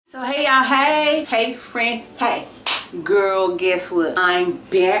So hey y'all, hey friend, hey girl, guess what? I'm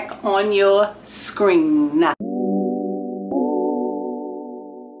back on your screen now.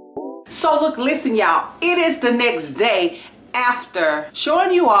 So look, listen y'all, it is the next day after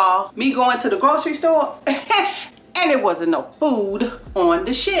showing you all me going to the grocery store and there wasn't no food on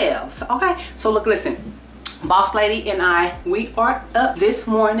the shelves. Okay, so look, listen, boss lady and I, we are up this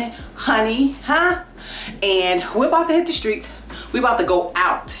morning, honey, and we're about to hit the streets. We about to go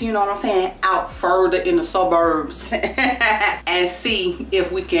out, you know what I'm saying, out further in the suburbs and see if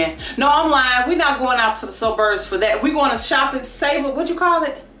we can. No, I'm lying, we're not going out to the suburbs for that. We're going to shop and save, what you call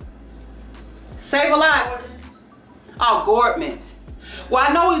it? Save a lot. Oh, Gordman's. Well,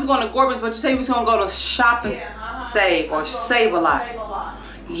 I know he was going to Gordman's, but you say he was going to go to shop and save or save a lot.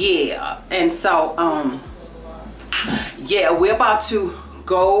 Yeah, and so, yeah, we're about to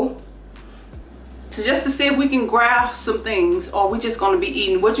go just to see if we can grab some things, or we just gonna be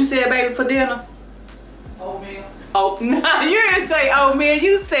eating. What you said, baby, for dinner? Oatmeal. Oh, no, you didn't say oatmeal.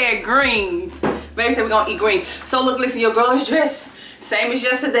 You said greens. Baby said we're gonna eat greens. So look, listen, your girl is dressed same as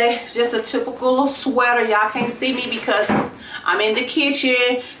yesterday. Just a typical sweater. Y'all can't see me because I'm in the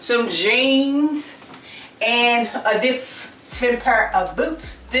kitchen. Some jeans and a different pair of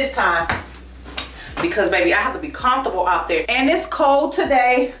boots this time, because baby, I have to be comfortable out there. And it's cold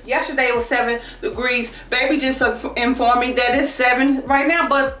today. Yesterday it was 7 degrees. Baby just informed me that it's 7 right now,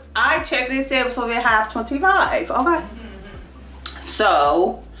 but I checked, it said so they have 25. Okay.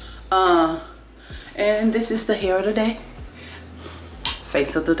 So, and this is the hair of the day.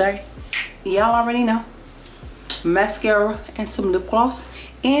 Face of the day. Y'all already know. Mascara and some lip gloss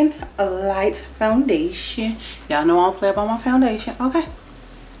and a light foundation. Y'all know I'm flat by my foundation. Okay.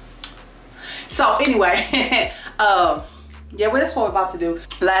 So anyway, yeah, well, that's what we're about to do.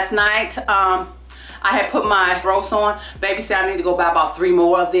 Last night, I had put my roast on. Baby said I need to go buy about 3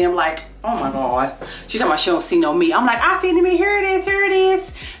 more of them. Like, oh my God. She's talking about she don't see no meat. I'm like, I see the meat. Here it is. Here it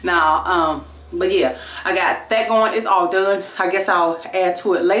is. Now, but yeah, I got that going. It's all done. I guess I'll add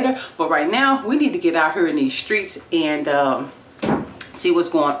to it later. But right now, we need to get out here in these streets and see what's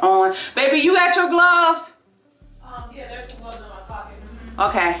going on. Baby, you got your gloves? Yeah, there's some gloves in my pocket.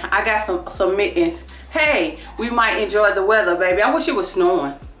 Okay, I got some mittens. Hey, we might enjoy the weather, baby. I wish it was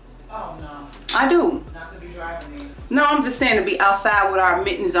snowing. Oh no. I do. Not to be driving in. No, I'm just saying to be outside with our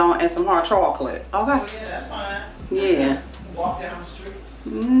mittens on and some hot chocolate. Okay. Oh yeah, that's fine. Yeah. Walk down the street.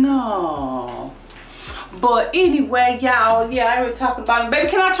 No. But anyway, y'all, yeah, I already talked about it. Baby,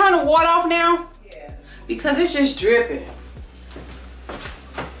 can I turn the water off now? Yeah. Because it's just dripping.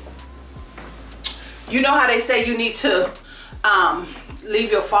 You know how they say you need to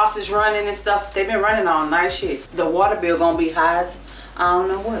leave your faucets running and stuff? They've been running all night. Shit, the water bill gonna be high as I don't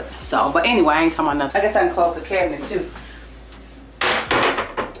know what. So, but anyway, I ain't talking about nothing. I guess I can close the cabinet too.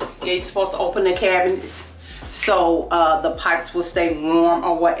 Yeah, you're supposed to open the cabinets so the pipes will stay warm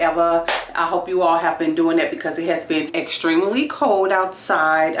or whatever. I hope you all have been doing that because it has been extremely cold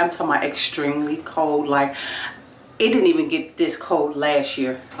outside. I'm talking about extremely cold. Like, it didn't even get this cold last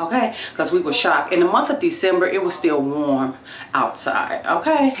year, okay? Because we were shocked. In the month of December, it was still warm outside,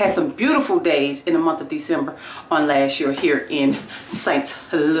 okay? Had some beautiful days in the month of December on last year here in St.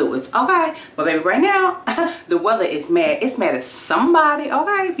 Louis, okay? But baby, right now, the weather is mad. It's mad at somebody,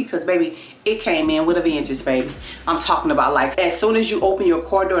 okay? Because baby, it came in with a vengeance, baby. I'm talking about like, as soon as you open your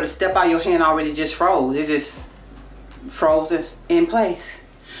car door to step out, your hand already just froze. It just froze in place.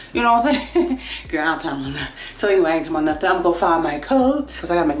 You know what I'm saying? Girl, I'm talking about nothing. So anyway, I ain't talking about nothing. I'm gonna go find my coats because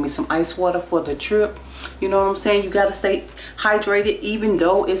I gotta make me some ice water for the trip. You know what I'm saying? You gotta stay hydrated even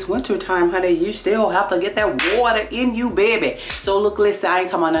though it's winter time, honey. You still have to get that water in you, baby. So look, listen, I ain't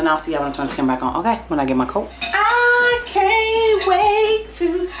talking about nothing. I'll see y'all when I turn this camera back on, okay? When I get my coat. I can't wait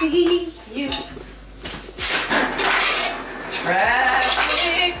to see you.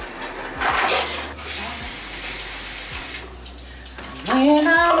 Traffic. When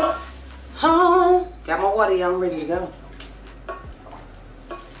I'm home. Got my water, y'all. I'm ready to go.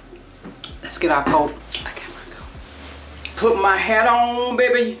 Let's get our coat. I got my coat. Put my hat on,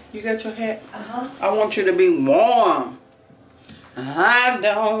 baby. You got your hat? Uh-huh. I want you to be warm. I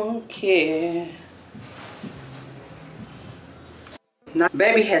don't care. Now,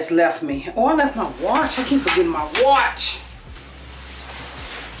 baby has left me. Oh, I left my watch. I keep forgetting my watch.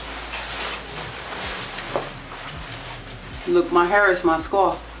 Look, my hair is my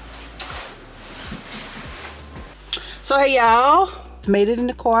scarf. So hey y'all, made it in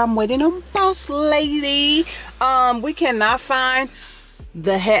the car. I'm waiting on boss lady. We cannot find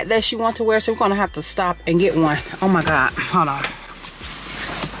the hat that she wants to wear, so we're gonna have to stop and get one. Oh my God, hold on.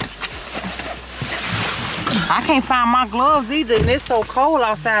 I can't find my gloves either, and it's so cold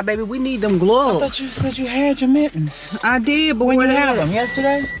outside, baby. We need them gloves. I thought you said you had your mittens. I did, but When where you they have at? them?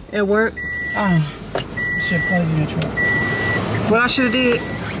 Yesterday? At work. Oh, you should plug in your truck. What I should have did?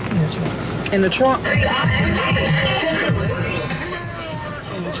 In your truck. In the trunk?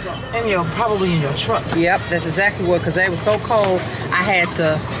 Probably in your truck. Yep, that's exactly what, because they was so cold, I had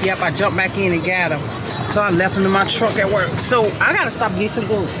to, I jumped back in and got them. So I left them in my truck at work. So I got to stop and get some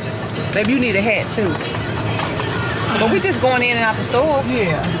gloves. Baby, you need a hat too. But we just going in and out the stores.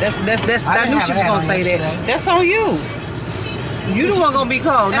 Yeah. I knew she was going to say that. That's on you. You the one going to be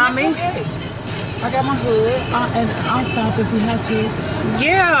cold, not me. Okay. I got my hood, and I'll stop if we have to.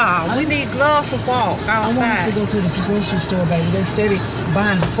 Yeah, we need gloves to walk outside. I want us to go to the grocery store, baby. They're steady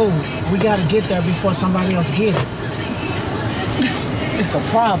buying the food. We got to get there before somebody else get it. It's a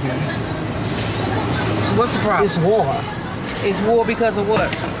problem. What's the problem? It's war. It's war because of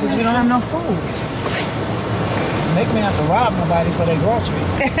what? Because we don't have no food. Make me have to rob nobody for their grocery.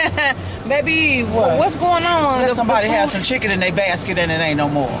 Baby, what's going on? Let somebody have some chicken in their basket and it ain't no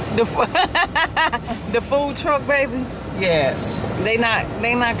more. The food truck, baby. Yes. They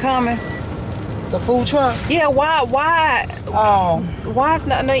not coming. The food truck? Yeah, why? Oh. Why is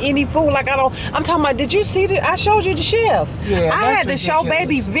not any food? Like I'm talking about, did you see I showed you the shelves. Yeah, I had to show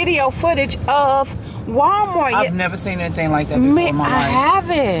baby video footage of Walmart. I've never seen anything like that before in my life. I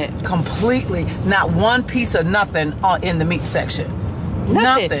haven't. Completely. Not one piece of nothing in the meat section.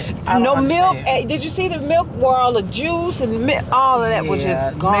 Nothing. No milk. Did you see the milk where all the juice and all of that was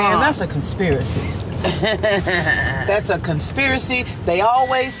just gone? Man, that's a conspiracy. That's a conspiracy. They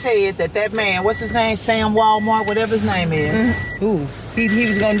always said that man, what's his name? Sam Walmart, whatever his name is. Ooh, he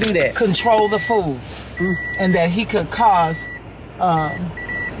was going to do that. Control the food. And that he could cause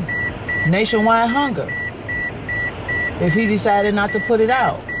nationwide hunger if he decided not to put it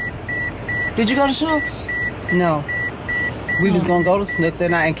out. Did you go to Schnucks? No. We was gonna go to Schnucks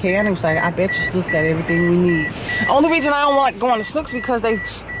and Ken was like, I bet you Schnucks got everything we need. Only reason I don't like going to Schnucks because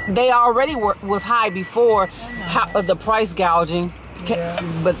they already was high before the price gouging,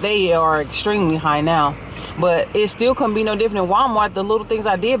 but they are extremely high now. But it still couldn't be no different in Walmart. The little things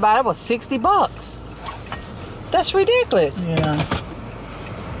I did buy, that was $60. That's ridiculous. Yeah.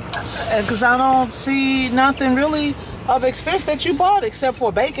 Because I don't see nothing really of expense that you bought except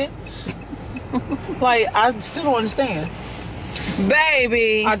for bacon. Like, I still don't understand.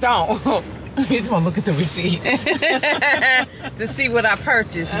 Baby. I don't. You just want to look at the receipt. To see what I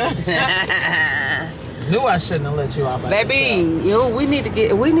purchased. Knew I shouldn't have let you out by baby, we need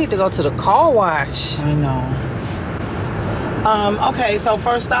to go to the car wash. I know. Okay, so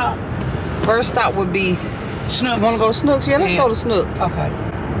first stop? First stop would be Schnucks. You want to go to Schnucks? Yeah, let's go to Schnucks. Okay.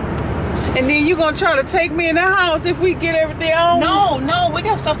 And then you gonna try to take me in the house if we get everything on? No, we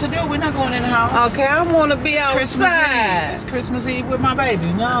got stuff to do. We're not going in the house. Okay, I want to be outside. Christmas Eve. It's Christmas Eve with my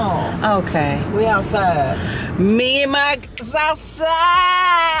baby. No. Okay. We outside. Me and my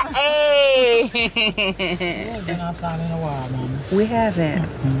outside. Hey. We haven't been outside in a while, Mama. We haven't.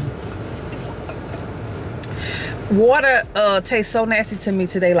 Water tastes so nasty to me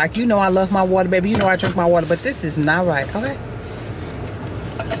today. Like, you know I love my water, baby. You know I drink my water, but this is not right. Okay.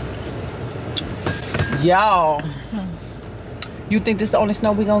 Y'all, you think this is the only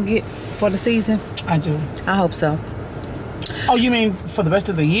snow we're gonna get for the season? I do. I hope so. Oh, you mean for the rest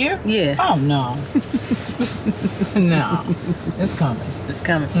of the year? Yeah. Oh, no. No. It's coming. It's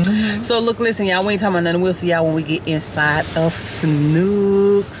coming. So, look, listen, y'all, we ain't talking about nothing. We'll see y'all when we get inside of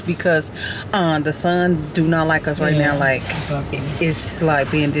Schnucks because the sun do not like us right now. Like, it's like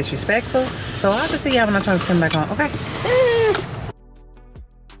being disrespectful. So, I'll have to see y'all when I turn this camera back on. Okay?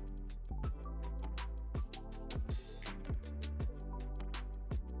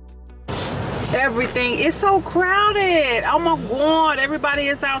 Everything is so crowded. Oh my God, everybody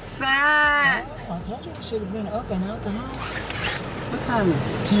is outside. I told you I should have been up and out the house. What time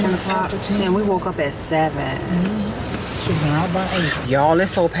is it? 10 o'clock. And we woke up at 7. Should have been out by 8. Y'all,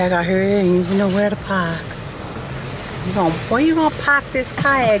 it's so packed out here. You ain't even know where to park. Where you gonna park this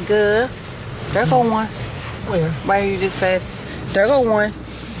car at, girl? There go one. Where? Right here, you just passed. There go one.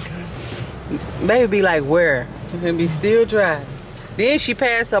 Okay. Baby be like, where? And be still driving. Then she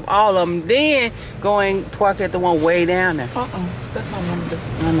passed up all of them. Then going park at the one way down there. That's not what I'm gonna do.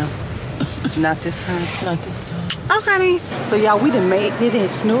 I know. Not this time. Not this time. Okay then. So y'all, we done made it at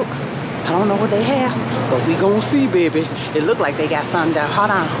Schnucks. I don't know what they have, but we gonna see, baby. It look like they got something there.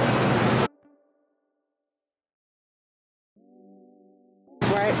 Hold on.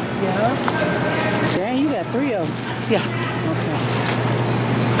 Right? Yeah. Dang, you got 3 of them. Yeah. Okay.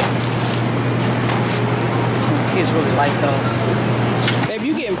 Kids really like those. Baby,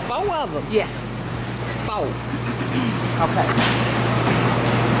 you getting 4 of them? Yeah. 4. Okay.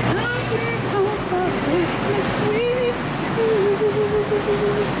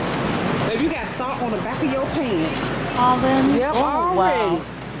 Baby, you got salt on the back of your pants. Already? Yep, Oh, already. wow.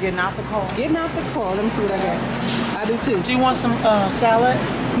 Getting out the car. Getting out the car. Let me see what I got. I do too. Do you want some salad?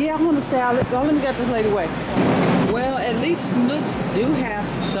 Yeah, I want a salad. Oh, let me get this lady away. Well, at least Schnucks do have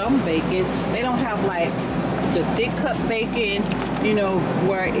some bacon. They don't have like the thick cut bacon, you know,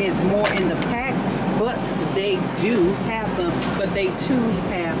 where it's more in the pack, but they do have some, but they too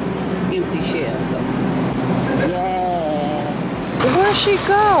have empty shells. So, yes. Where'd she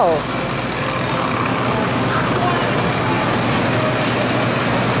go?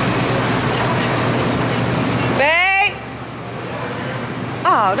 Babe!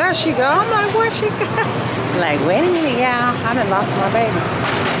 Oh, there she go. I'm like, where'd she go? Like, wait a minute, y'all. I done lost my baby.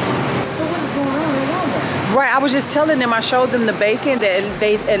 So what is going on in Walmart? Right, I was just telling them, I showed them the bacon, that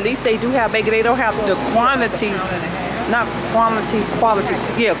they, at least they do have bacon. They don't have the quantity, not quantity, quality.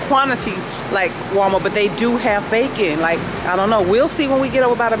 Yeah, quantity like Walmart, but they do have bacon. Like, I don't know. We'll see when we get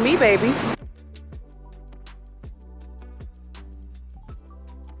over by the Me Baby.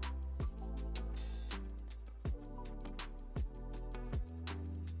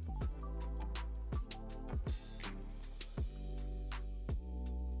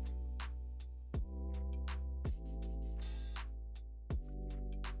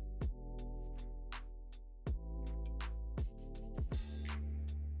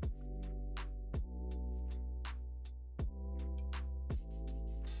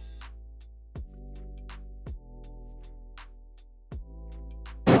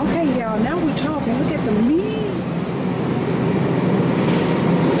 Okay, y'all, now we're talking. Look at the meats.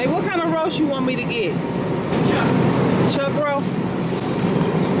 Hey, what kind of roast you want me to get? Chuck roast?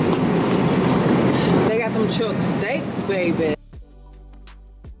 They got them chuck steaks, baby.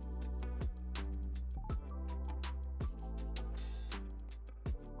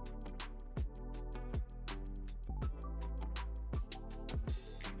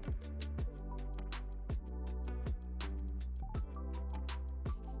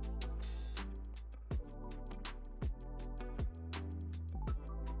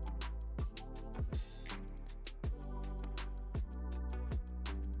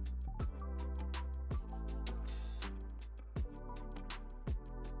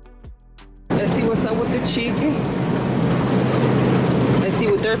 Let's see what's up with the chicken. Let's see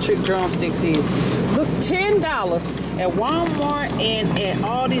what their trick drumsticks is. Look, $10 at Walmart, and at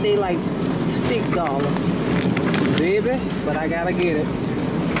Aldi they like $6. Baby, but I gotta get it.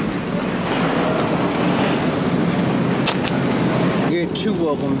 Get 2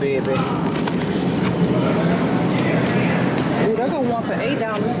 of them, baby. Ooh, they got one for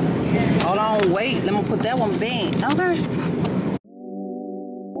 $8. Hold on, wait. Let me put that one back. Okay.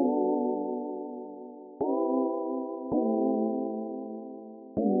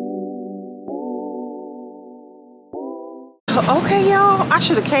 Okay, y'all. I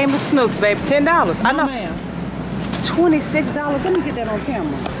should have came to Schnucks, baby. $10. I know. Ma'am. $26. Let me get that on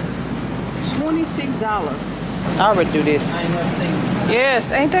camera. $26. I already do this. I ain't never seen it. Yes,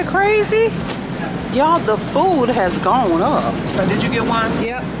 ain't that crazy? Y'all, the food has gone up. So did you get one?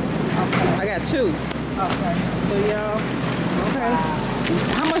 Yep. Okay. I got 2. Okay. So y'all, okay.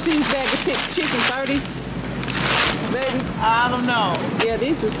 How much is these bag of chicken? 30? Baby? I don't know. Yeah,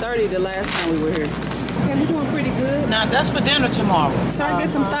 these was 30 the last time we were here. Okay, we're doing pretty good. Now that's for dinner tomorrow. So I get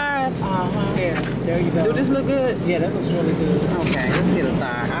some thighs. Here, there you go. Do this look good? Yeah, that looks really good. Okay, let's get a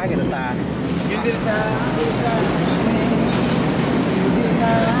thigh. I get a thigh. You get a thigh, I get a thigh. You get a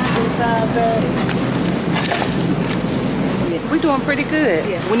thigh, I get a thigh, baby. We're doing pretty good.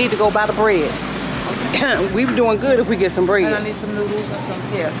 Yeah. We need to go buy the bread. We be doing good if we get some And I bread. need some noodles and some,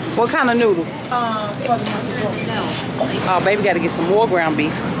 yeah. What kind of noodle? For the macaroni. Oh, baby got to get some more ground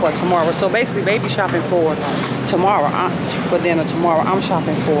beef for tomorrow. So basically, baby shopping for tomorrow. For dinner tomorrow, I'm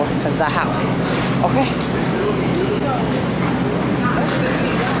shopping for the house. Okay?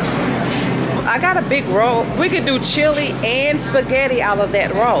 I got a big roll. We could do chili and spaghetti out of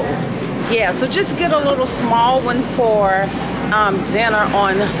that roll. Yeah, so just get a little small one for dinner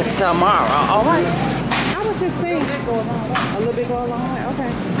on tomorrow. All right? I was just saying. A little bit go a long way? Okay.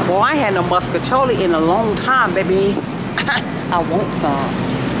 Well, I ain't had no muscatoli in a long time, baby. I want some.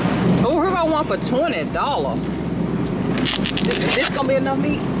 Oh, here go one for $20. This gonna be enough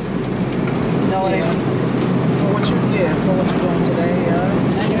meat? No, it ain't. For what you're doing today, I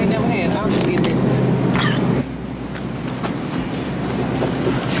ain't never had. I'll just get this.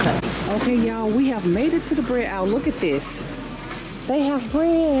 Okay, y'all, we have made it to the bread aisle. Look at this. They have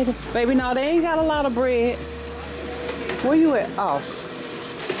bread. Baby, no, they ain't got a lot of bread. Where you at? Oh.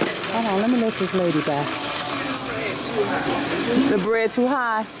 Hold on, let me let this lady buy. The bread too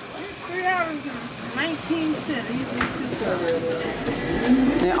high.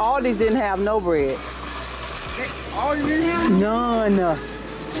 $3.19. And all these didn't have no bread. All you didn't have? None.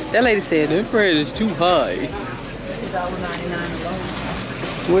 That lady said the bread is too high. $1.99 alone.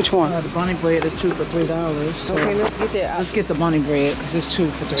 Which one? The bunny bread is 2 for $3. So okay, let's get that. let's get the bunny bread because it's 2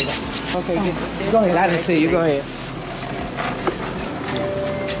 for $3. Okay, go ahead. I didn't see you. Go ahead.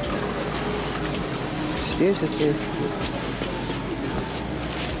 This is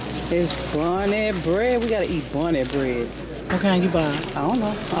it's bunny bread. We gotta eat bunny bread. What kind you buy? I don't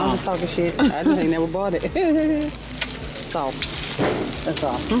know. I'm just talking shit. I just ain't never bought it. Soft. That's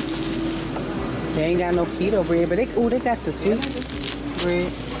all. They ain't got no keto bread, but they got the sweet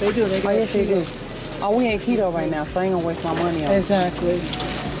bread. They do. They got yes, they do. Oh, we ain't keto right now, so I ain't gonna waste my money on it. Exactly.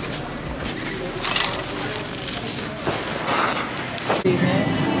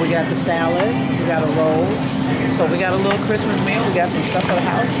 We got the salad, we got the rolls. So we got a little Christmas meal, we got some stuff for the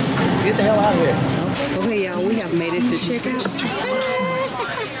house. Let's get the hell out of here. Okay, y'all, we have made it to checkout.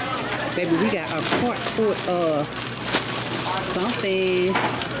 Baby, we got a cart full of something.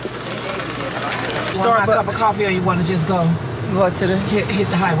 Start a cup of coffee, or you want to just go to the hit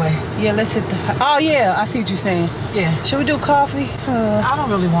the highway? Yeah, let's hit the. Oh yeah, I see what you're saying. Yeah. Should we do coffee? I don't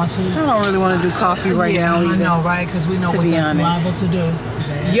really want to. I don't really want to do coffee right now either. I know, right? Because we know what that's liable to do.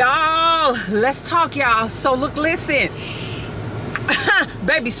 Y'all, let's talk, y'all. So look, listen.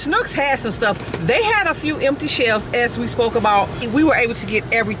 Baby, Schnucks had some stuff. They had a few empty shelves, as we spoke about. We were able to get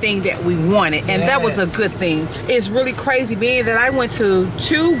everything that we wanted, and that was a good thing. It's really crazy being that I went to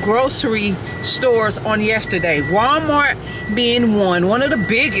 2 grocery stores on yesterday. Walmart being one of the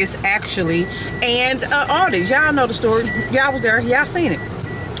biggest actually, and Aldi's. Y'all know the story. Y'all was there. Y'all seen it.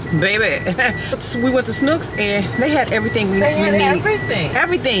 Baby, we went to Schnucks and they had everything we needed. Everything.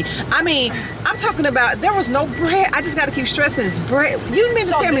 I mean, I'm talking about there was no bread. I just got to keep stressing this bread. You mean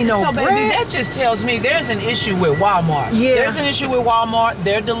to tell me no bread? Baby, that just tells me there's an issue with Walmart. Yeah. There's an issue with Walmart.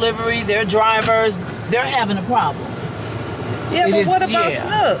 Their delivery, their drivers, they're having a problem. Yeah, but what about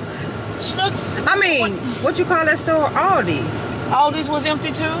Schnucks? Schnucks? I mean, what you call that store? Aldi. Aldi's was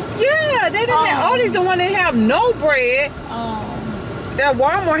empty too? Yeah, they didn't have, Aldi's the one that have no bread. That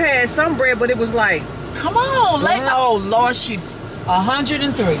Walmart had some bread, but it was like, come on, oh Lord, she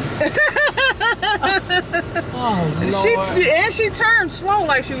 103. Oh Lord. She turned slow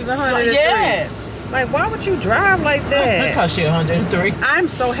like she was 103. Yes. Like, why would you drive like that? Because she 103. I'm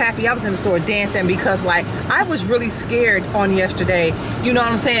so happy. I was in the store dancing because, like, I was really scared on yesterday. You know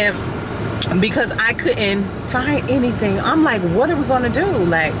what I'm saying? Because I couldn't find anything. I'm like, what are we gonna do?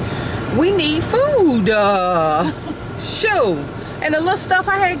 Like, we need food. Shoot. And the little stuff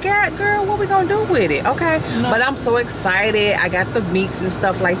I had got, girl, what we gonna do with it? Okay. No. But I'm so excited. I got the meats and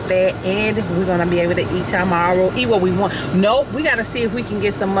stuff like that. And we're gonna be able to eat tomorrow. Eat what we want. Nope, we gotta see if we can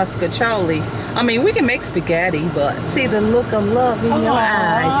get some muscatoli. I mean, we can make spaghetti, but see the look of love in your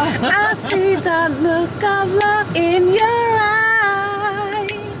eyes. I see the look of love in your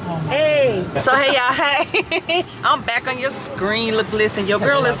eyes. Hey. So hey y'all, hey. I'm back on your screen. Look, listen, your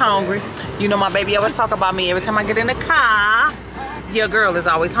girl is hungry. You know my baby always talk about me every time I get in the car. Your girl is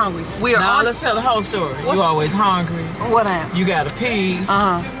always hungry. We are now let's tell the whole story. You always hungry. What happened? You got to pee.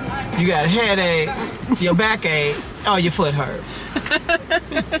 You got a headache. Your back ache. Oh, your foot hurt.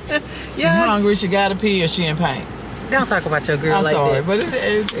 She hungry. She got to pee, or she in pain. Don't talk about your girl like sorry, that. But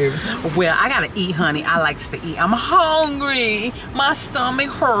every time. Well, I gotta eat, honey. I likes to eat. I'm hungry. My stomach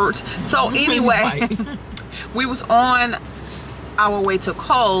hurts. So anyway, we was on our way to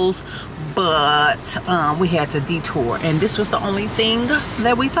Kohls, but we had to detour, and this was the only thing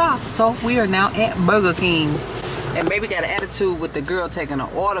that we saw. So we are now at Burger King, and baby got an attitude with the girl taking an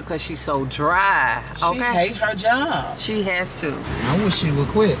order because she's so dry. Okay, she hate her job. She has to. I wish she would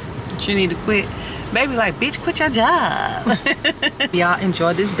quit. She need to quit. Baby, like, bitch, quit your job. Y'all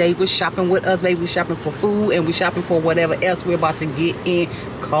enjoy this day with shopping with us, baby. We shopping for food, and we shopping for whatever else we're about to get in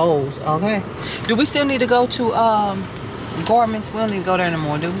Kohls. Okay. Do we still need to go to Gorman's? We don't need to go there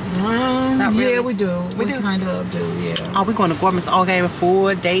anymore, do we? Not really. Yeah, we do. We kind of do, yeah. Are we going to Gorman's all game? A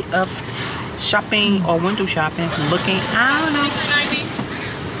full day of shopping or window shopping? Looking, I don't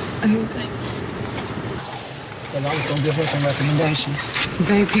know. But I was gonna give her some recommendations.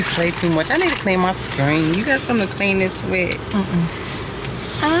 Baby, play too much. I need to clean my screen. You got something to clean this with?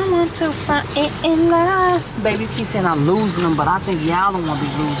 I want to find it in love. Baby keep saying I'm losing them, but I think y'all don't want to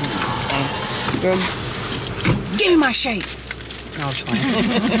be losing them. Okay? Girl, give me my shake. No,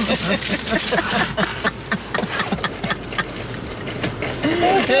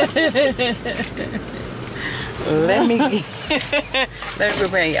 I'm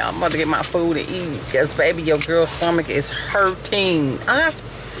Baby, y'all, I'm about to get my food to eat. Because, baby, your girl's stomach is hurting.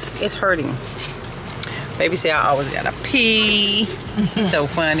 It's hurting. Baby say I always gotta pee. She's so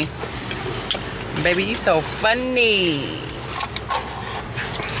funny. Baby, you so funny.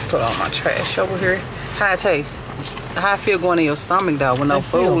 Put all my trash over here. How it taste? How I feel going in your stomach though with no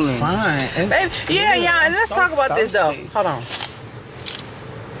food in it? Fine. Baby, yeah, yeah. And let's talk about this though. Hold on.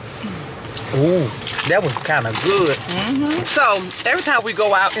 Ooh, that was kind of good. So every time we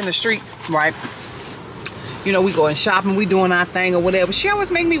go out in the streets, right? You know, we going shopping, we doing our thing or whatever. She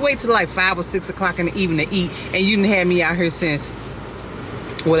always make me wait till like 5 or 6 o'clock in the evening to eat, and you didn't have me out here since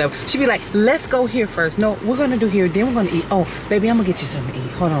whatever. She be like, let's go here first. No, we're gonna do here, then we're gonna eat. Oh, baby, I'm gonna get you something to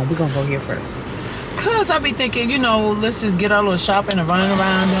eat. Hold on, we're gonna go here first. Cause I be thinking, you know, let's just get our little shopping and run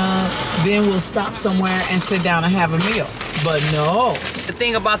around, then we'll stop somewhere and sit down and have a meal. But no. The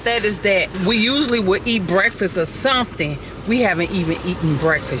thing about that is that we usually would eat breakfast or something. We haven't even eaten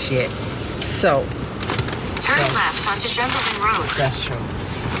breakfast yet. So turn left onto Gentleman Road. That's true.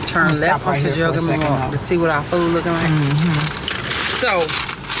 Turn left right onto Gentleman Road to see what our food looking like. So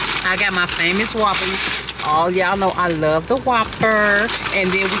I got my famous Whoppers. All y'all know I love the Whopper.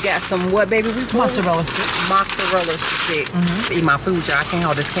 And then we got some what, baby? Mozzarella sticks. Mozzarella sticks. Eat my food, y'all. I can't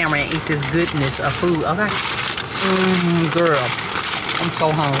hold this camera and eat this goodness of food, okay? Girl, I'm so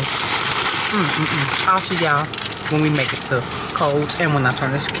hungry. I'll see y'all when we make it to Kohls and when I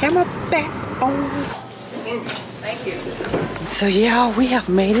turn this camera back on. Thank you. So y'all, we have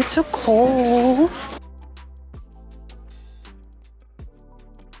made it to Kohls.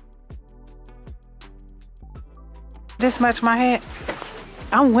 This match my hat.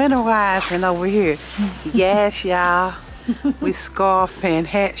 I'm winterizing over here. Yes, y'all. We scarf and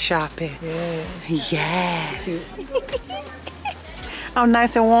hat shopping. Yeah. Yes. I'm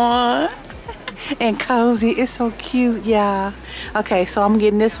nice and warm and cozy. It's so cute, y'all. Okay, so I'm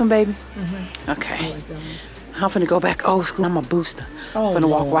getting this one, baby. Okay. I'm finna go back old school. I'm a booster. I'm finna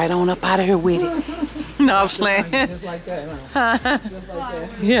walk right on up out of here with it. No, I'm slaying. Just like that, huh? Just like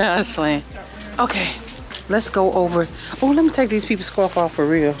that. Yeah, I'm slaying. Okay. Let's go over. Oh, let me take these people's scarf off for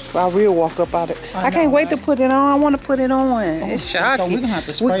real. I'll real walk up out of it. I can't wait to put it on. I want to put it on. It's shocking. So we're going to have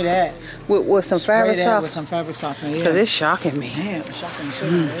to spray that. With some fabric softener. With some fabric softener, yeah. Because it's shocking me. Damn, it's shocking the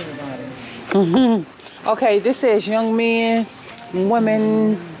shit out of everybody. Okay, this says young men,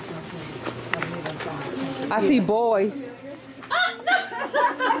 women. I see boys.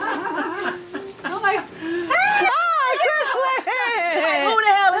 I'm like, hey! Who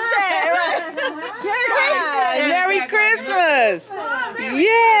the hell is that? Right? Merry Christmas!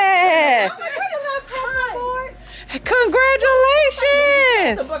 Yeah!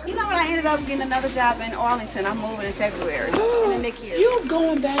 Congratulations! You know what? I ended up getting another job in Arlington. I'm moving in February in the NICU. You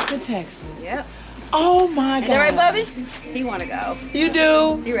going back to Texas? Yep. Oh my God! Is that right, Bubby? He want to go. You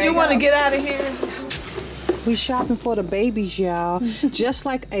do? You want to get out of here? We shopping for the babies, y'all. Just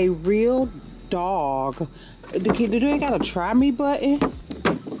like a real dog. Do they got a try me button?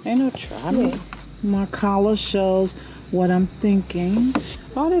 Ain't no try me. My collar shows what I'm thinking.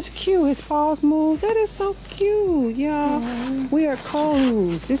 Oh, that's cute. His paws move. That is so cute, y'all. We are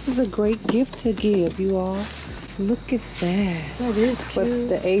Kohls. This is a great gift to give, you all. Look at that. That is cute. But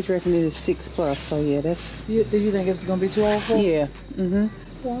the age reckoning is 6+, so yeah, that's... Do you think it's going to be too old for? Yeah.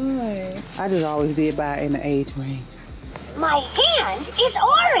 Why? I just always did buy in the age range. My hand is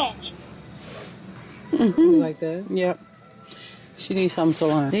orange. You like that? Yep. She needs something to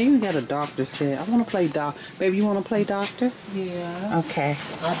learn. They even got a doctor set. I want to play doc. Baby, you want to play doctor? Yeah. Okay.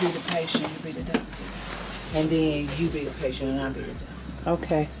 I'll be the patient, you be the doctor. And then you be the patient and I'll be the doctor.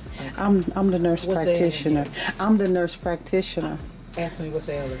 Okay. I'm the nurse practitioner. I'm the nurse practitioner. Ask me what's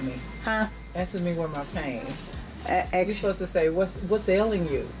ailing me. Huh? Ask me where my pain. You're supposed to say, what's ailing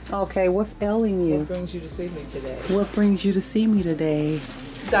you? Okay, what's ailing you? What brings you to see me today? What brings you to see me today?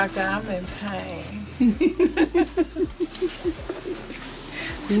 Doctor, I'm in pain.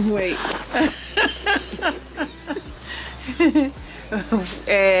 Wait.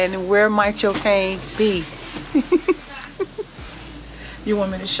 And where might your pain be? You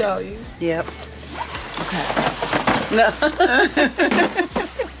want me to show you? Yep. Okay. No.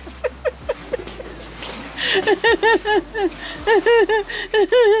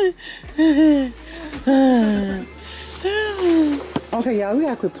 Okay, y'all, we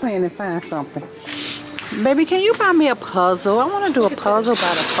gotta quit playing and find something. Baby, can you buy me a puzzle? I want to do a puzzle by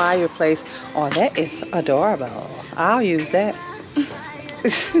the fireplace. Oh, that is adorable. I'll use that.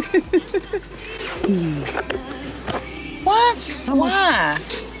 What? Why?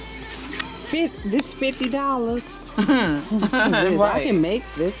 This $50. I can make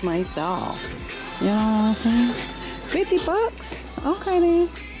this myself. You know what I'm saying? 50 bucks? Okay then.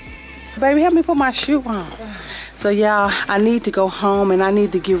 Baby, help me put my shoe on. So y'all, I need to go home and I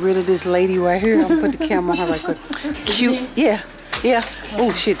need to get rid of this lady right here. I'm gonna put the camera on her right quick. Cute, yeah. Yeah.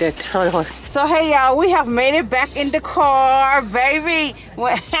 Oh shit, that hurt horse. So hey y'all, we have made it back in the car, baby.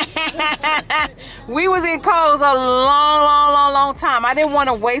 We was in Kohls a long time. I didn't want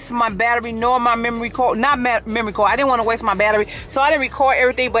to waste my battery nor my memory card. Not memory card. I didn't want to waste my battery, so I didn't record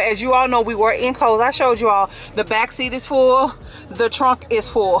everything. But as you all know, we were in Kohls. I showed you all. The back seat is full. The trunk is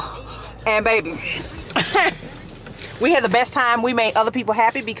full. And baby. We had the best time. We made other people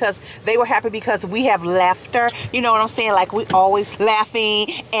happy because they were happy because we have laughter. You know what I'm saying? Like we always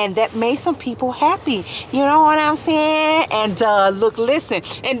laughing, and that made some people happy. You know what I'm saying? And look, listen.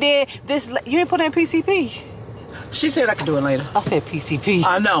 And then this, you ain't put in PCP. She said I could do it later. I said PCP.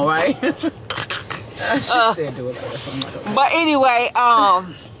 I know, right? She said do it later. So I'm like, okay. But anyway,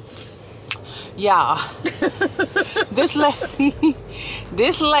 y'all, this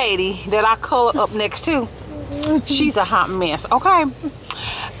lady that I color up next to. She's a hot mess, okay?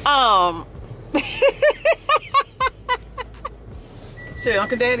 Shit,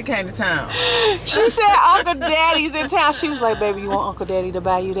 Uncle Daddy came to town. She said Uncle Daddy's in town. She was like, baby, you want Uncle Daddy to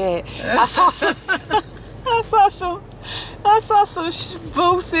buy you that? I saw some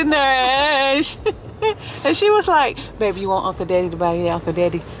boots in there. And she was like, baby, you want Uncle Daddy to buy you that? Uncle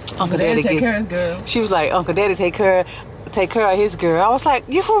Daddy take care of his girl. She was like, Uncle Daddy take care of his girl. I was like,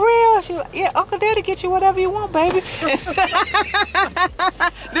 you for real? She was like, yeah, Uncle Daddy get you whatever you want, baby. And so,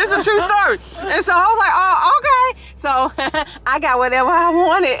 this is a true story. And so I was like, oh, okay. So I got whatever I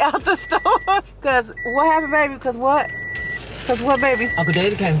wanted out the store. Cause what happened, baby? Cause what? Cause what, baby? Uncle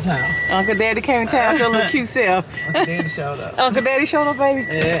Daddy came to town. Uncle Daddy came to town, your little cute self. Uncle Daddy showed up. Uncle Daddy showed up, baby?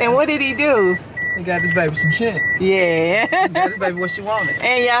 Yeah. And what did he do? He got this baby some shit. Yeah. He got this baby what she wanted.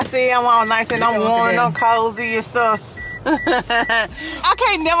 And y'all see I'm all nice and I'm warm and I'm cozy and stuff. I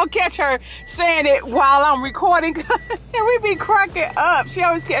can't never catch her saying it while I'm recording. And we be cracking up. She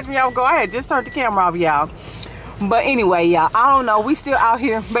always catch me off. Go ahead, just turn the camera off, y'all. But anyway, y'all, I don't know. We still out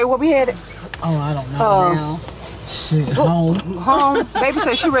here. Baby, where we headed? Oh, I don't know now. Shit, home. Home. Baby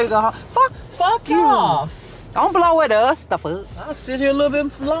said she ready to go home. Fuck you. Off. Don't blow at us. The fuck. I'll sit here a little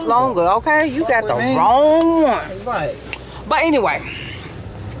bit longer. Okay? You got the me. wrong one. Right. But anyway.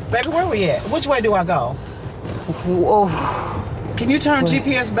 Baby, where we at? Which way do I go? Whoa. Can you turn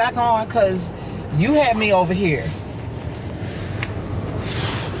GPS back on? Because you had me over here.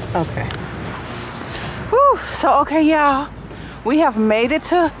 Okay. Whew. So, okay, y'all. We have made it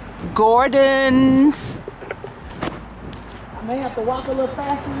to Gordon's. I may have to walk a little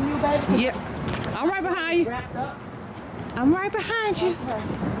faster than you, baby. Yep. I'm right behind you. Wrapped up. I'm right behind you.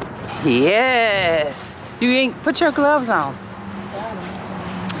 Yes. You ain't put your gloves on.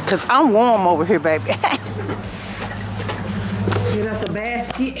 Cause I'm warm over here, baby. Get us a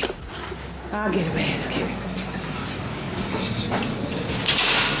basket. I'll get a basket.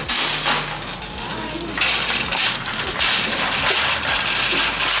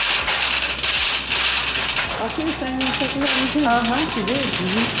 She was saying take it. She did.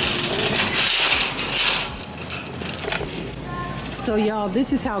 So y'all,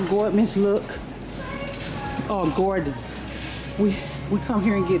 this is how Gordon's look. Oh, Gordon's. We come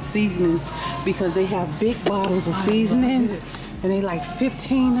here and get seasonings because they have big bottles of seasonings and they like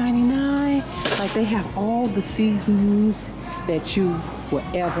 $15.99. Like they have all the seasonings that you will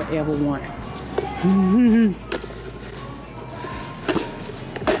ever want.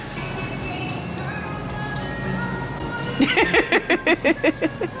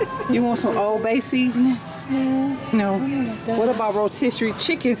 You want some Old Bay seasoning? No. What about rotisserie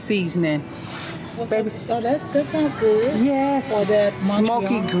chicken seasoning? Baby. Oh, that sounds good. Yes. Or that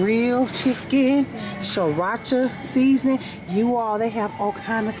smoky grilled chicken, sriracha seasoning. You all, they have all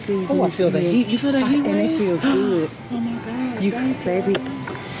kind of seasonings. Oh, I feel the heat. You feel the heat, and it feels good. Oh my God. You, baby.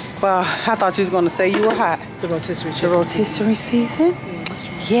 Well, I thought you was gonna say you were hot. The rotisserie chicken. The rotisserie season?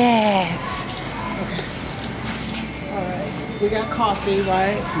 Yes. We got coffee,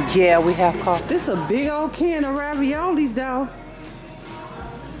 right? Yeah, we have coffee. This is a big old can of raviolis, though.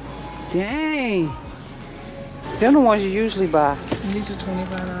 Dang. They're the ones you usually buy. And these are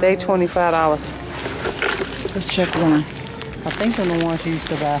 $25. They $25. Let's check one. I think they're the ones you used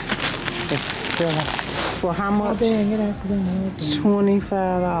to buy. For how much? Oh, dang, it accidentally opened.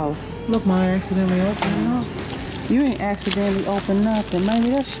 $25. Look, mine accidentally opened. You ain't accidentally opened nothing. Maybe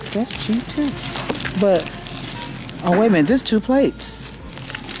that's cheap, too. But... oh, wait a minute. There's 2 plates.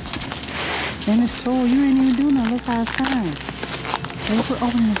 And it's so you ain't even do nothing. Look how it's fine. We're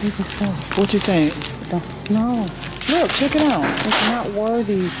opening the bigger stuff. What you think? No. Look, check it out. It's not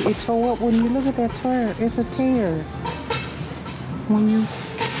worthy. It tore up when you look at that tear. It's a tear. when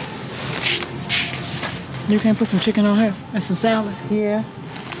you can't put some chicken on here and some salad? Yeah.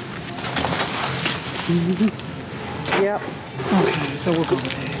 Yep. Okay, so we'll go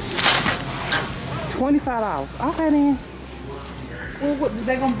with this. $25. Okay then. Well, what,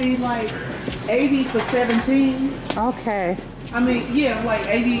 they're gonna be like 80 for 17. Okay. I mean, yeah, like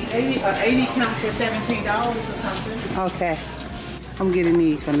 80 count for $17 or something. Okay. I'm getting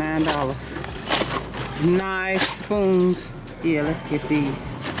these for $9. Nice spoons. Yeah, let's get these.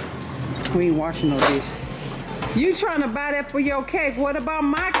 We ain't washing no dishes. You trying to buy that for your cake? What about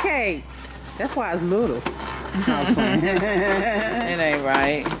my cake? That's why it's little. It ain't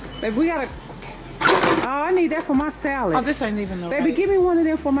right. Baby, we gotta. Oh, I need that for my salad. Oh, this ain't even no Baby, right. give me one of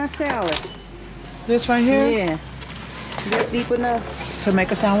them for my salad. This right here? Yeah. That deep enough? To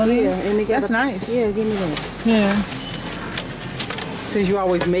make a salad? Yeah. And they got That's nice. Yeah, give me that. Yeah. Since you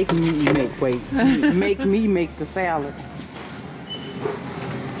always make me make the salad.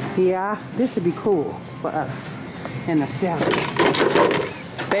 Yeah, this would be cool for us. And a salad.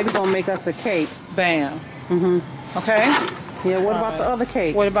 Baby gonna make us a cake. Bam. Okay. Yeah, what about the other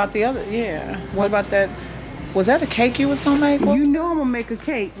cake? What about the other? Yeah. What about that? Was that a cake you was gonna make? You know I'm gonna make a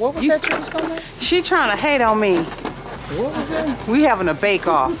cake. What was that you was gonna make? She trying to hate on me. What was that? We having a bake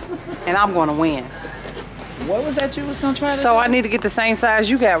off and I'm gonna win. What was that you was gonna try to So do? I need to get the same size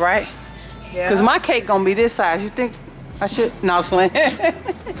you got, right? Yeah. Cause my cake gonna be this size. You think I should? No, Slim.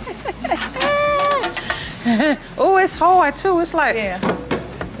 Oh, it's hard too. It's like Yeah.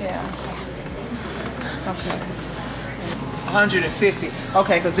 Okay. 150.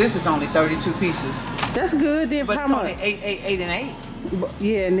 Okay, because this is only 32 pieces. that's good. Then But how it's much? only 8 and 8.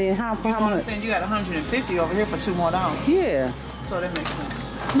 Yeah, and then how You know what I'm much? saying? You got 150 over here for $2 more. Yeah. So that makes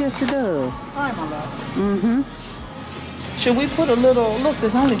sense. Yes, it does. All right, my love. Mm-hmm. Should we put a little, look,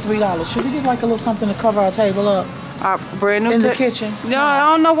 there's only $3. Should we get like a little something to cover our table up? Our brand new In the kitchen? No, I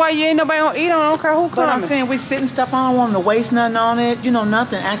don't know why you ain't nobody gonna eat on. I don't care who But I'm coming. saying we sitting stuff, I don't want them to waste nothing on it. You know,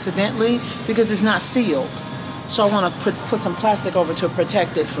 nothing accidentally because it's not sealed. So I want to put some plastic over to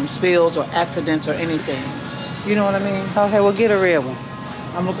protect it from spills or accidents or anything. You know what I mean? Okay, we'll get a red one.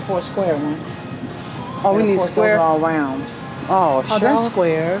 I'm looking for a square one. Oh, we And of need course, square. those are all round. Oh, Oh, that's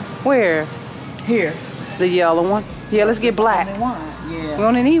square. Where? Here. The yellow one. Yeah, let's get black. Only one. We Yeah.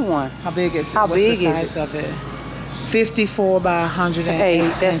 only need one. How big is it? How What's big the is size it? of it? 54 by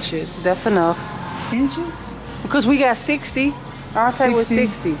 108 inches. That's enough. Inches? Because we got 60. Our table was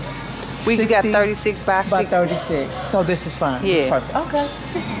 60. We got 60 36 by 60. by 36. So this is fine. Yeah. It's perfect. Okay.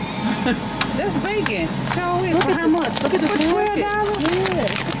 That's bacon. Show it. How much? Look at this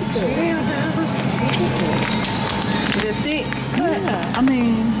 $12? The thick cut. Yeah. I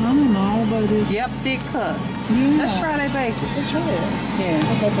mean, I don't know, but it's... Yep, thick cut. Yeah. Let's try that bacon. Let's try it.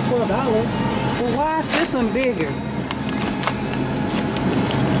 Yeah. Okay, for $12. Well, why is this one bigger?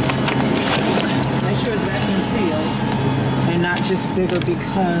 Make sure it's vacuum sealed and not just bigger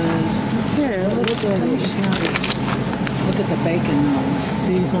because... Yeah, Look at it. It's nice. Look at the bacon though.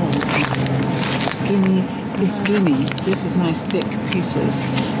 See, it's all skinny. It's skinny. This is nice thick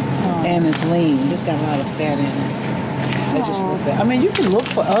pieces. And it's lean. This got a lot of fat in it. They just look bad. I mean, you can look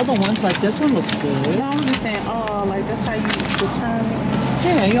for other ones. Like this one looks good. No, I'm just saying, oh, like that's how you determine.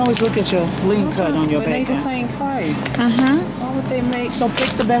 Yeah, you always look at your lean cut on your But they the bacon. same price. Why would they make? So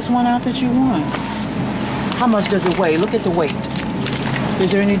pick the best one out that you want. How much does it weigh? Look at the weight.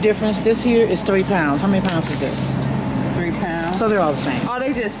 Is there any difference? This here is 3 pounds. How many pounds is this? 3 pounds. So they're all the same. Oh,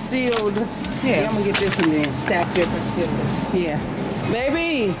 they just sealed. Yeah. I'm gonna get this one then. Stack different sealers. Yeah.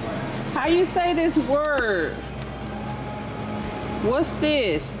 Baby, how you say this word? What's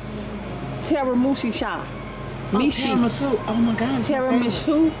this? Tiramisu. Mishi. Tiramisu. Oh my God. it's my favorite.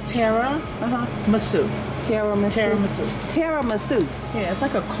 Tiramisu. Tiramisu. Tiramisu. Tiramisu. Yeah, it's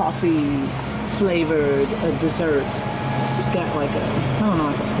like a coffee flavored dessert. It's got like a, I don't know,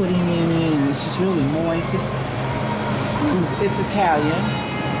 like a pudding in it, and it's just really moist. It's Italian.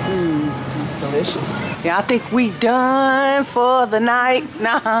 It's delicious. Yeah, I think we done for the night.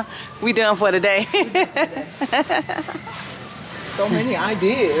 Nah, we done for the day. So many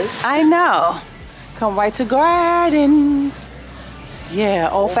ideas. I know. Come right to Gardens. Yeah,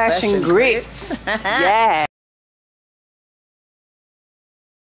 old-fashioned grits. Yeah.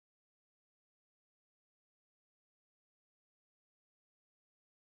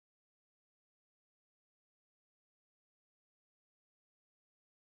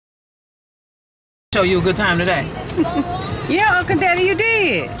 Show you a good time today. Yeah, Uncle Daddy, you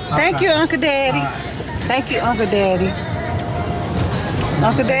did. Thank you, Uncle Daddy. Thank you, Uncle Daddy.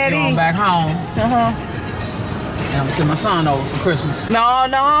 Uncle Daddy. Going back home. And I'm gonna send my son over for Christmas.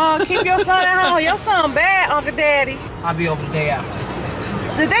 No, keep your son at home. Your son bad, Uncle Daddy. I'll be over the day after.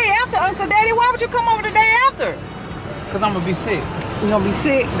 The day after, Uncle Daddy? Why would you come over the day after? Cause I'm gonna be sick. You gonna be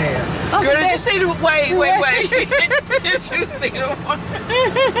sick? Yeah. Uncle Girl, did Daddy. you see the wait? Did you see the one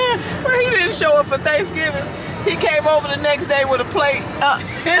where he didn't show up for Thanksgiving? He came over the next day with a plate.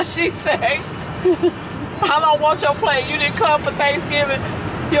 And she said, I don't want your plate. You didn't come for Thanksgiving.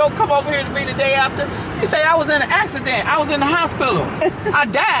 You don't come over here to me the day after. He said, I was in an accident. I was in the hospital. I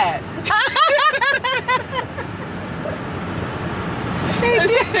died.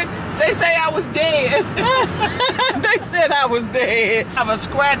 They say I was dead. They said I was dead. I have a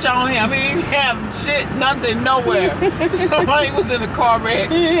scratch on him. He didn't have shit, nothing, nowhere. So he was in a car wreck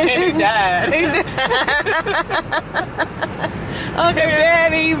and he died. Uncle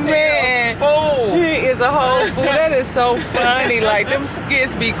Daddy, man. Fool. He is a whole fool. That is so funny. Like, them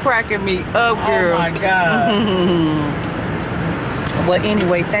skits be cracking me up, girl. Oh my God. Well,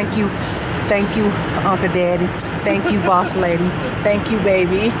 anyway, thank you. Thank you, Uncle Daddy. Thank you, boss lady. Thank you,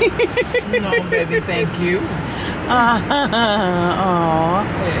 baby. No, baby, thank you. Aww.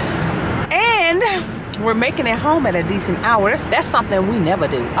 And we're making it home at a decent hour. That's something we never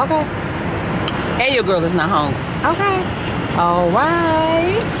do, okay? And your girl is not home, okay? All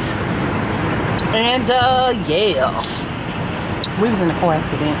right. And, yeah. We was in a car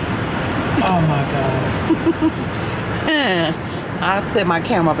accident. Oh my God. I'll set my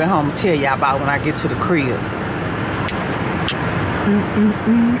camera up at home and tell y'all about when I get to the crib.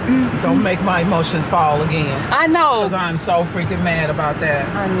 Don't make my emotions fall again. I know. Because I'm so freaking mad about that.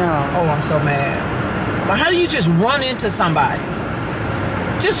 I know. Oh, I'm so mad. But how do you just run into somebody?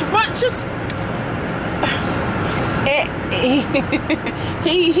 Just run, just...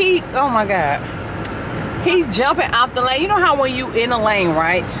 he oh my God. He's jumping out the lane. You know how when you in a lane,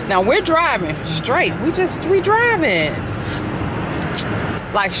 right? Now we're driving straight. We driving.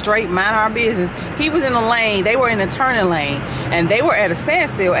 Like straight, mind our business. He was in the lane. They were in the turning lane, and they were at a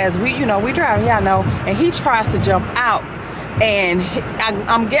standstill as we driving. Y'all know. And he tries to jump out, and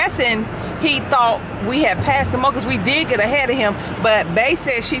I'm guessing he thought we had passed him up because we did get ahead of him. But Bae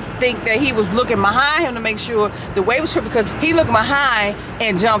said she think that he was looking behind him to make sure the way was true, because he looked behind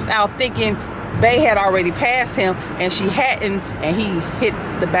and jumps out thinking Bae had already passed him, and she hadn't, and he hit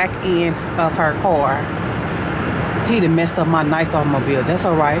the back end of her car. He done messed up my nice automobile. That's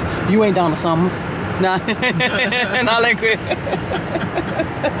all right. You ain't Donna Summers. Nah. Not like it.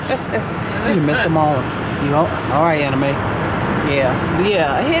 He done messed him on. All right, Anime.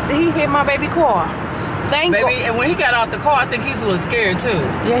 Yeah. He hit my baby car. Thank Baby, God. and when he got out the car, I think he's a little scared too.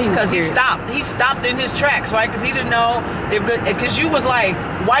 Yeah, he was because he scared. stopped. He stopped in his tracks, right? Because he didn't know if, because you was like,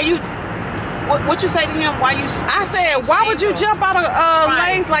 why you? What you say to him? Why you? I said, why would you jump out of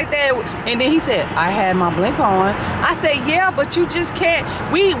lanes like that? And then he said, I had my blinker on. I said, yeah, but you just can't.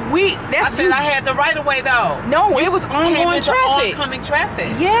 I said I had the right of way though. No, it was ongoing traffic. Oncoming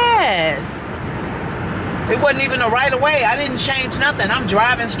traffic. Yes. It wasn't even a right of way. I didn't change nothing. I'm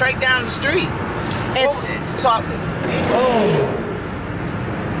driving straight down the street.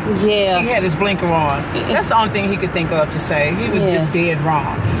 Yeah. He had his blinker on. That's the only thing he could think of to say. He was just dead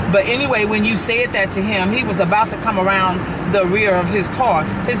wrong. But anyway, when you said that to him, he was about to come around the rear of his car.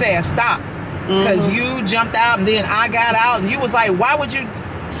 His ass stopped. Because you jumped out and then I got out and you was like, why would you?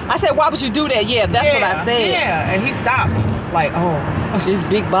 I said, why would you do that? Yeah, that's what I said. Yeah, and he stopped. Like, oh. This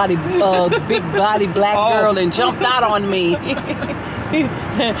big body black girl and jumped out on me.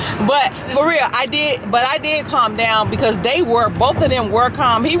 But for real, I did calm down because both of them were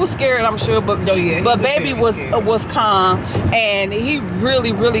calm. He was scared, I'm sure, but baby was calm, and he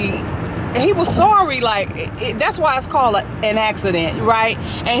really he was sorry. Like that's why it's called an accident, right?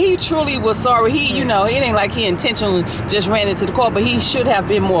 And he truly was sorry. He, it ain't like he intentionally just ran into the car, but he should have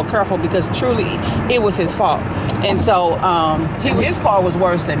been more careful because truly it was his fault. And so his car was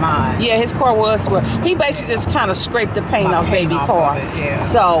worse than mine. Yeah, his car was. He basically just kind of scraped the paint off baby car.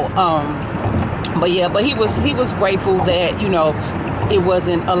 So, but he was grateful that it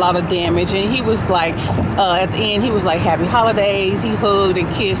wasn't a lot of damage, and he was like, at the end, he was like, happy holidays. He hugged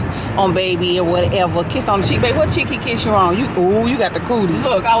and kissed on baby or whatever, kissed on the cheek. Baby, what cheek he kissed you on? You got the cootie.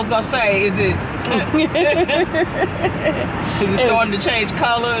 Look, I was gonna say, is it starting to change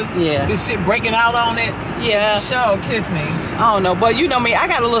colors? Yeah. This shit breaking out on it? Yeah. Sure, kiss me. I don't know, but you know me, I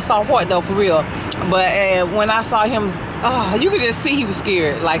got a little soft heart though, for real. But when I saw him, you could just see he was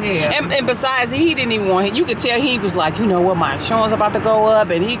scared. Like, and besides, he didn't even want it. You could tell he was like, you know what, my insurance about to go up,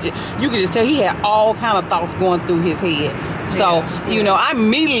 and you could just tell he had all kind of thoughts going through his head. So, I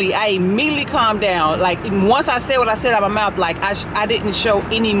immediately calmed down. Like, once I said what I said out of my mouth, like, I didn't show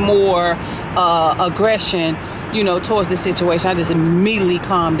any more aggression you know, towards the situation. I just immediately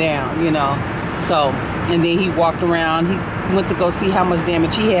calmed down, you know. So, and then he walked around. He went to go see how much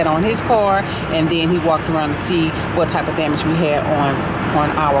damage he had on his car, and then he walked around to see what type of damage we had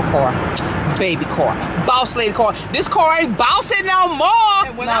on our car. Baby car. Boss lady car. This car ain't bossing no more.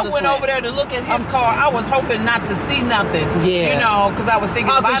 And when I went over there to look at his car, I was hoping not to see nothing. Yeah. You know, because I was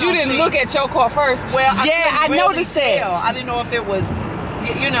thinking, because you didn't look at your car first. Well, I noticed that. I didn't know if it was,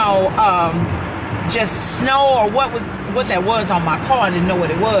 you know, just snow or what that was on my car. I didn't know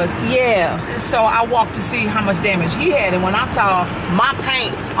what it was. Yeah. So I walked to see how much damage he had, and when I saw my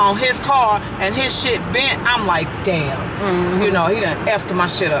paint on his car and his shit bent, I'm like, damn. You know, he done effed my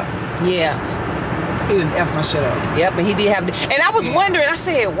shit up. Yeah. He done effed my shit up. Yep, and he did have, and I was wondering, I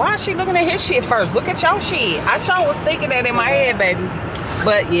said, why is she looking at his shit first? Look at your shit. I sure was thinking that in my head, baby.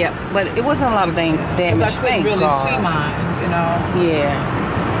 But yeah, but it wasn't a lot of damage. I couldn't really see mine, you know. Yeah.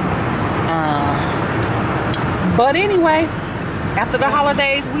 But anyway, after the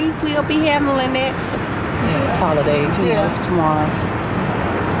holidays, we will be handling that. Yeah. It's holidays, you know, it's tomorrow.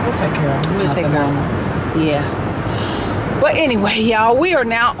 We'll take care of it. We'll take care of it. Yeah. But anyway, y'all, we are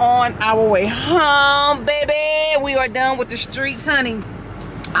now on our way home, baby. We are done with the streets, honey.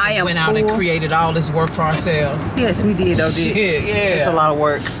 I am went out and created all this work for ourselves. Yes, we did, though, did. Shit, yeah. It's a lot of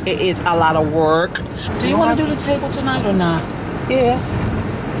work. It is a lot of work. Do you want to do the table tonight or not? Yeah.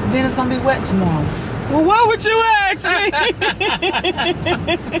 Then it's going to be wet tomorrow. Well, why would you ask me?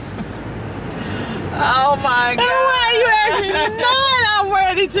 Oh my God. Why you ask me? Knowing I'm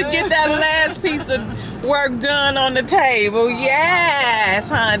ready to get that last piece of work done on the table. Yes,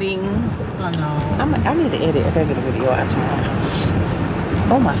 honey. I know. I need to edit. I gotta get a video out tomorrow.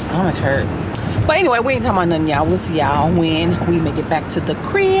 Oh, my stomach hurt. But anyway, we ain't talking about nothing, y'all. We'll see y'all when we make it back to the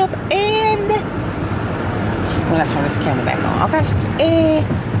crib and when I turn this camera back on, okay? And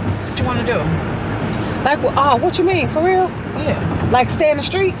what you want to do? Like, oh, what you mean? For real? Yeah. Like stay in the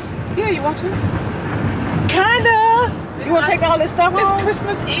streets? Yeah, you want to? Kinda. You want to take all this stuff home? It's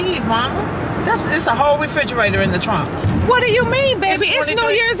Christmas Eve, Mama. It's a whole refrigerator in the trunk. What do you mean, baby? It's New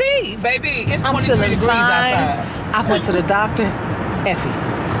Year's Eve. Baby, it's 23 degrees outside. I went to the doctor. Effie.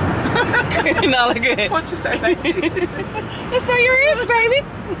 No, look good. What'd you say? It's New Year's, baby.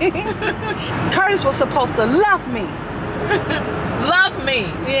 Curtis was supposed to love me. Love me.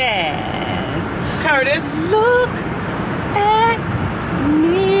 Yes. Curtis. Look at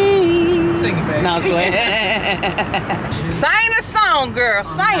me. Sing it, baby. No, swear. Sing the song, girl.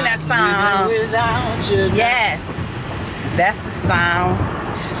 Sing that song. Without you. Yes. That's the song.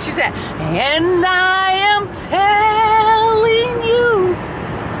 She said, and I am telling you,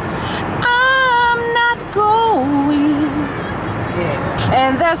 I'm not going. Yeah.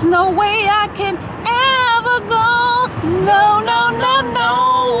 And there's no way I can ever go. No, no, no,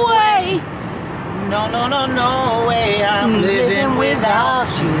 no way. No, no, no, no way. I'm living without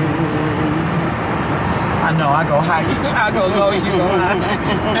you. I know, I go high. I go low, you go high.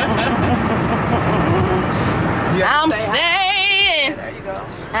 I'm staying. There you go.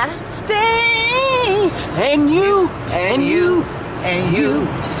 I'm staying. And you, and you, and you,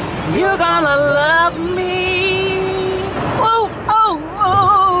 you're gonna love me. Oh, oh,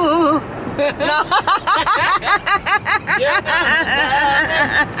 oh. No.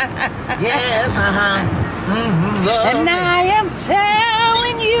 Yes, And I am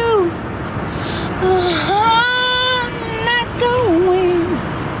telling you, I'm not going.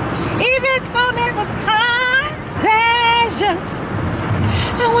 Even though there was time, there's just,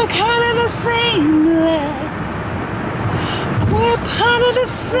 and we're kind of the same blood. We're part of the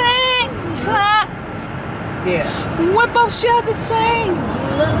same time. Yeah. We both share the same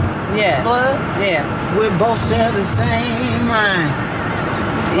love. Yeah. Blood. Yeah. We both share the same mind.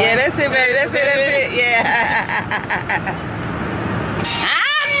 Yeah, that's it, baby. That's it. That's it. Yeah.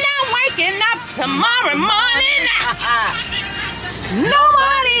 I'm not waking up tomorrow morning.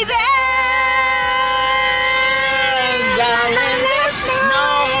 Nobody there. Darling, there's no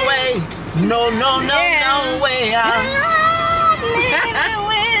way. No, no, no, no way.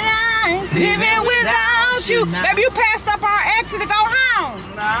 Living without you. Baby, you passed up our exit to go home.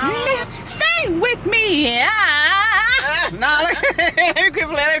 No. Stay with me. No,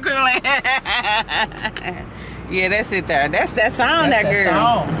 yeah, that's it there. That's that sound, That's that girl.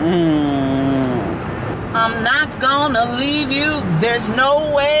 song. I'm not gonna leave you. There's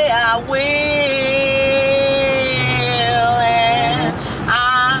no way I will. And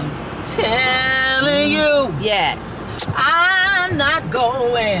I'm telling you, Yes. I'm not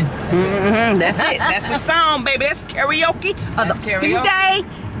going. That's it. That's the song, baby. That's karaoke of That's the karaoke. day.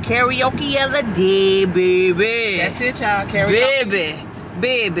 Karaoke of the day, baby. That's it, y'all. Karaoke.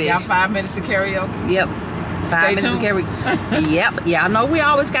 Baby. Y'all 5 minutes of karaoke. Yep. Stay tuned. Yep. Yeah, I know we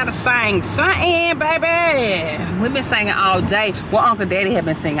always gotta sing something, baby. We've been singing all day. Well, Uncle Daddy have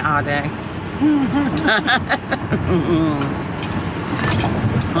been singing all day.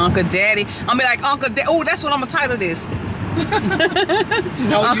 Uncle Daddy. I'm be like, Uncle Daddy. Oh, that's what I'm gonna title this.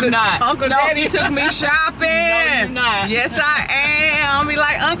 No, Uncle, you're not. Uncle Daddy took me shopping. No, you're not. Yes, I am. I'll be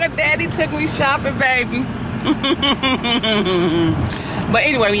like, Uncle Daddy took me shopping, baby. But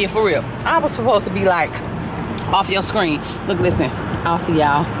anyway, yeah, for real. I was supposed to be like off your screen. Look, listen. I'll see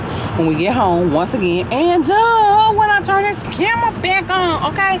y'all when we get home once again. And when I turn this camera back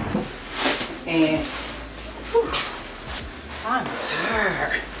on, okay? And whew, I'm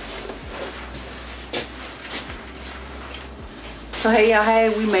tired. So hey y'all, hey,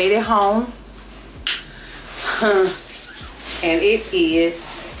 we made it home. And it is,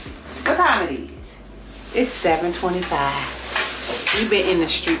 what time it is? It's 7:25. We've been in the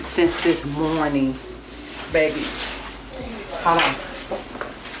street since this morning, baby. Hold on.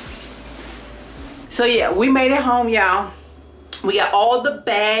 So yeah, we made it home, y'all. We got all the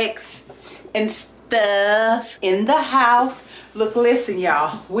bags and stuff in the house. Look, listen,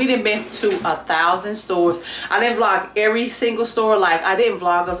 y'all. We done been to 1,000 stores. I didn't vlog every single store. Like, I didn't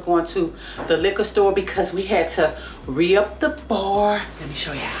vlog us going to the liquor store because we had to re-up the bar. Let me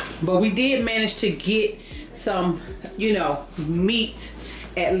show y'all. But we did manage to get some, you know, meat.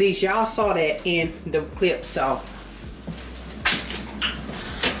 At least y'all saw that in the clip, so.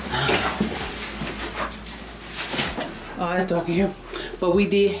 Oh, it's dark in here. But we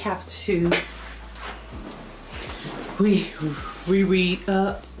did have to reread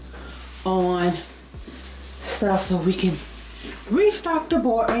up on stuff so we can restock the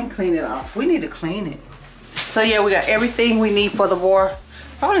bar and clean it off. We need to clean it. So yeah, we got everything we need for the bar.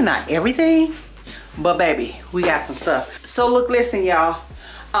 Probably not everything, but baby, we got some stuff. So look, listen, y'all.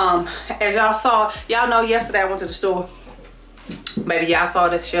 As y'all saw, y'all know yesterday I went to the store. Baby, y'all saw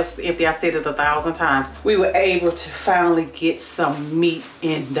the shelves was empty. I said it 1,000 times. We were able to finally get some meat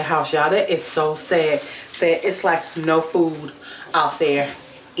in the house, y'all. That is so sad that it's like no food out there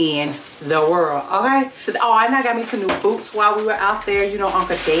in the world, okay? So, oh, and I got me some new boots while we were out there. You know,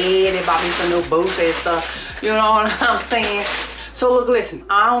 Uncle Daddy bought me some new boots and stuff. You know what I'm saying? So look, listen,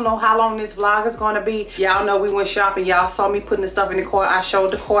 I don't know how long this vlog is gonna be. Y'all know we went shopping. Y'all saw me putting the stuff in the cart. I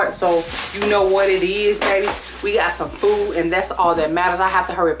showed the cart, so you know what it is, baby. We got some food, and that's all that matters. I have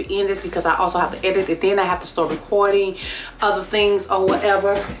to hurry up and end this because I also have to edit it. Then I have to start recording other things or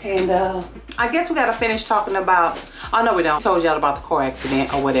whatever. And I guess we gotta finish talking about, oh no we don't. I told y'all about the car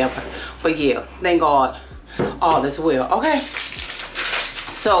accident or whatever. But yeah, thank God all is well, okay?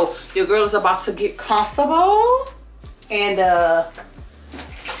 So your girl is about to get comfortable. And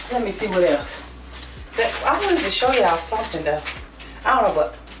let me see what else. I wanted to show y'all something though. I don't know,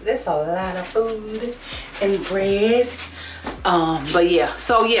 but there's a lot of food and bread. But yeah,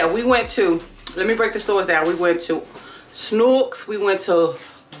 so yeah, we went to, let me break the stores down. We went to Schnucks, we went to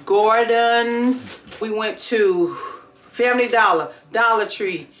Gordon's, we went to Family Dollar, Dollar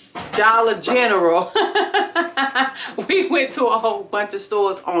Tree, Dollar General. We went to a whole bunch of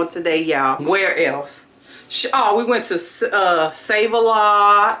stores on today, y'all. Where else? Oh, we went to Save a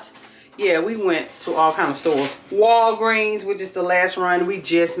Lot. Yeah, we went to all kind of stores. Walgreens, which is the last run we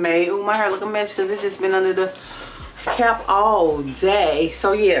just made. Oh, my hair look a mess because it's just been under the cap all day.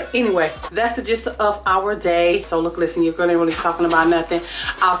 So yeah, anyway, that's the gist of our day. So look, listen, your girl ain't really talking about nothing.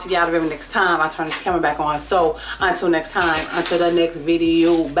 I'll see y'all next time I turn this camera back on. So until next time, until the next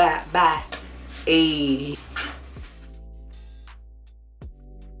video, bye. Hey.